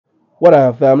What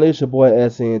up, family? It's your boy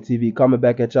SNTV coming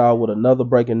back at y'all with another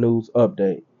breaking news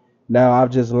update. Now, I've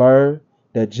just learned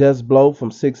that JusBlow from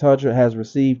 600 has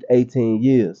received 18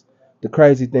 years. The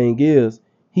crazy thing is,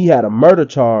 he had a murder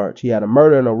charge. He had a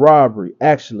murder and a robbery,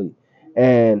 actually.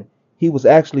 And he was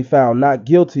actually found not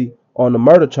guilty on the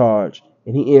murder charge.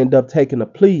 And he ended up taking a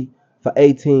plea for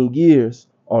 18 years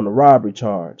on the robbery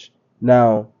charge.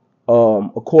 Now,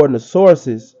 according to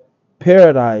sources,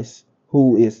 Paradise,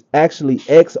 who is actually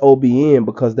ex-OBN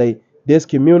because they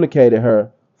discommunicated her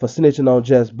for snitching on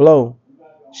JusBlow,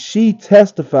 she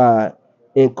testified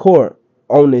in court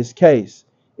on this case.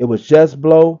 It was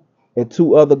JusBlow and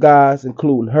two other guys,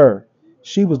 including her.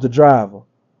 She was the driver.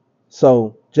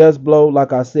 So JusBlow,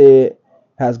 like I said,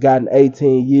 has gotten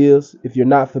 18 years. If you're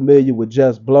not familiar with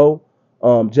JusBlow,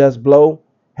 JusBlow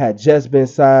had just been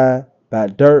signed by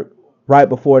Dirk right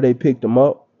before they picked him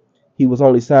up. He was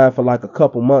only signed for like a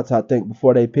couple months, I think,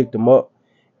 before they picked him up.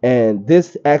 And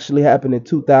this actually happened in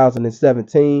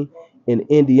 2017 in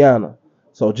Indiana.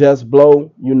 So JusBlow,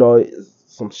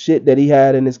 some shit that he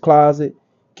had in his closet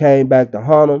came back to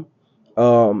haunt him.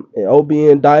 And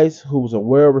OBN Dice, who was a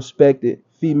well-respected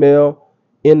female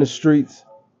in the streets,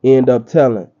 end up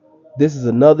telling. This is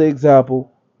another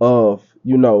example of,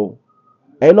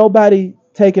 ain't nobody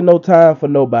taking no time for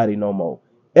nobody no more.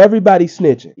 Everybody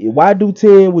snitching. Why do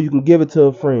 10 when you can give it to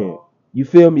a friend? You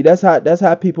feel me? That's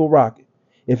how people rock it.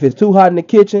 If it's too hot in the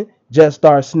kitchen, just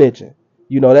start snitching.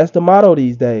 That's the motto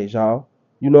these days, y'all.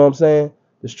 You know what I'm saying?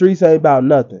 The streets ain't about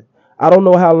nothing. I don't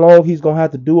know how long he's gonna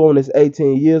have to do on this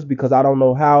 18 years because I don't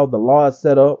know how the law is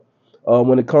set up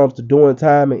when it comes to doing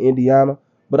time in Indiana.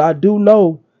 But I do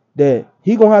know that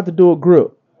he gonna have to do a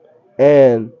grip,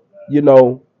 and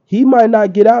he might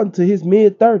not get out into his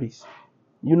mid-30s.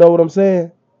 You know what I'm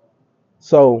saying?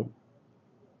 So,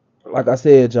 like I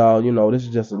said, y'all, this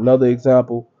is just another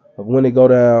example of when it go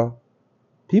down.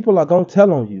 People are gonna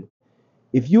tell on you.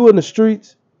 If you in the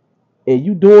streets and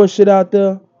you doing shit out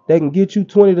there that can get you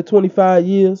 20 to 25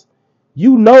 years,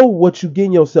 you know what you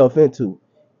getting yourself into.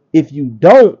 If you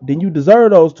don't, then you deserve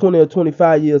those 20 or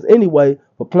 25 years anyway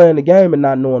for playing the game and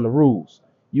not knowing the rules.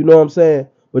 You know what I'm saying?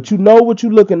 But you know what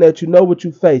you're looking at, you know what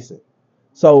you're facing.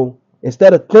 So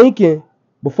instead of thinking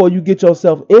before you get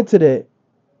yourself into that,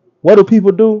 what do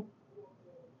people do?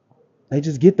 They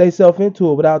just get themselves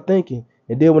into it without thinking.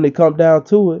 And then when they come down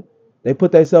to it, they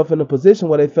put themselves in a position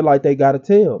where they feel like they got to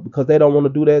tell because they don't want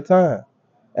to do that time.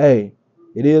 Hey,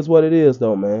 it is what it is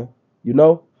though, man. It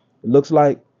looks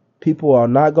like people are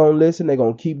not going to listen. They're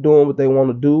going to keep doing what they want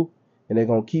to do. And they're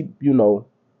going to keep,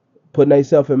 putting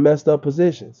themselves in messed up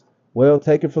positions. Well,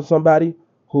 take it from somebody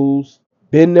who's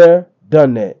been there,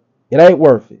 done that. It ain't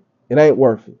worth it. It ain't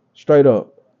worth it. Straight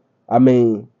up. I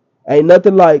mean, ain't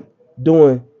nothing like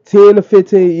doing 10 to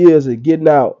 15 years of getting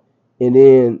out and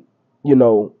then,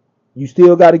 you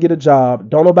still got to get a job.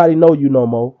 Don't nobody know you no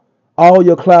more. All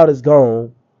your clout is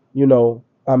gone.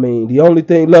 I mean, the only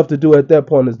thing left to do at that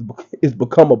point is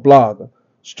become a blogger.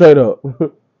 Straight up.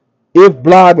 If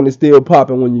blogging is still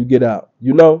popping when you get out,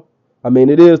 I mean,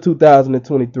 it is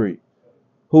 2023.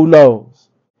 Who knows?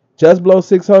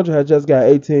 JusBlow600 has just got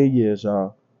 18 years,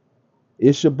 y'all.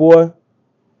 It's your boy,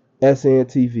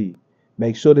 SNTV.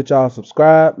 Make sure that y'all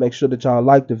subscribe. Make sure that y'all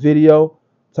like the video.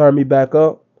 Turn me back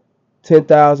up.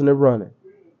 10,000 and running.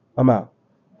 I'm out.